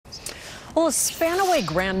Well, a Spanaway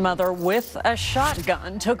grandmother with a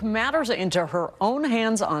shotgun took matters into her own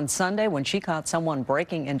hands on Sunday when she caught someone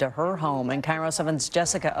breaking into her home. And Cairo 7's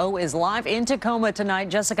Jessica O is live in Tacoma tonight.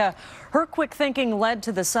 Jessica, her quick thinking led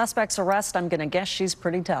to the suspect's arrest. I'm going to guess she's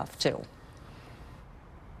pretty tough, too.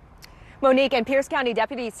 Monique, and Pierce County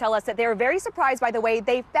deputies tell us that they were very surprised by the way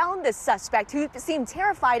they found this suspect, who seemed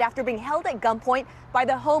terrified after being held at gunpoint by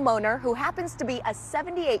the homeowner, who happens to be a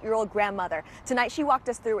 78-year-old grandmother. Tonight, she walked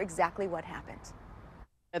us through exactly what happened.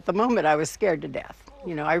 At the moment, I was scared to death.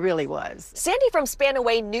 You know, I really was. Sandy from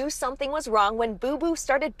Spanaway knew something was wrong when Boo Boo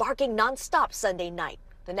started barking nonstop Sunday night.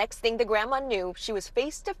 The next thing the grandma knew, she was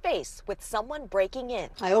face to face with someone breaking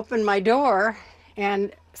in. I opened my door,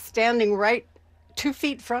 and standing right 2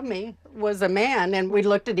 feet from me was a man, and we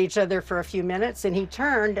looked at each other for a few minutes, and he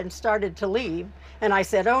turned and started to leave. And I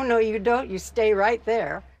said, "Oh, no, you don't. You stay right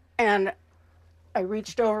there." And I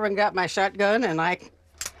reached over and got my shotgun, and I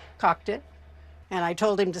cocked it. And I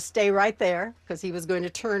told him to stay right there because he was going to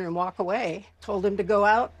turn and walk away. Told him to go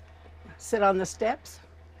out, sit on the steps.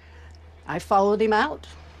 I followed him out.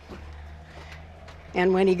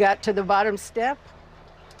 And when he got to the bottom step,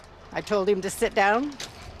 I told him to sit down.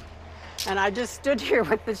 And I just stood here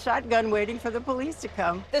with the shotgun waiting for the police to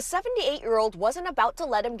come. The 78-year-old wasn't about to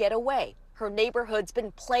let him get away. Her neighborhood's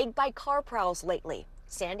been plagued by car prowls lately.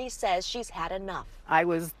 Sandy says she's had enough. I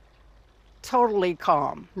was totally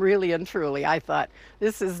calm, really and truly. I thought,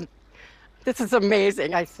 this is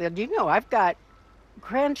amazing. I said, you know, I've got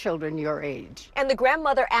grandchildren your age. And the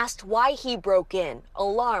grandmother asked why he broke in,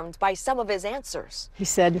 alarmed by some of his answers. He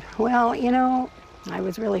said, well, you know, I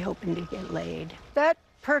was really hoping to get laid. That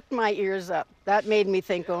perked my ears up. That made me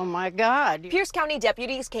think, oh my God. Pierce County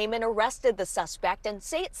deputies came and arrested the suspect and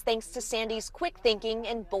say it's thanks to Sandy's quick thinking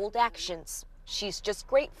and bold actions. She's just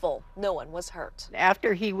grateful no one was hurt.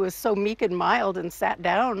 After he was so meek and mild and sat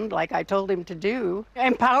down like I told him to do,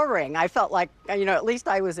 empowering. I felt like, you know, at least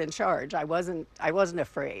I was in charge. I wasn't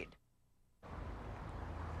afraid.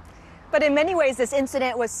 But in many ways, this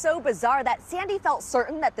incident was so bizarre that Sandy felt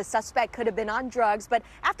certain that the suspect could have been on drugs. But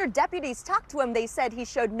after deputies talked to him, they said he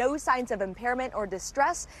showed no signs of impairment or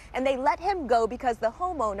distress, and they let him go because the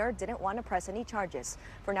homeowner didn't want to press any charges.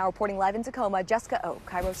 For now, reporting live in Tacoma, Jessica O,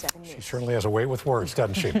 Cairo 7 News. She certainly has a way with words,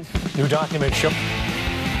 doesn't she? New documents show.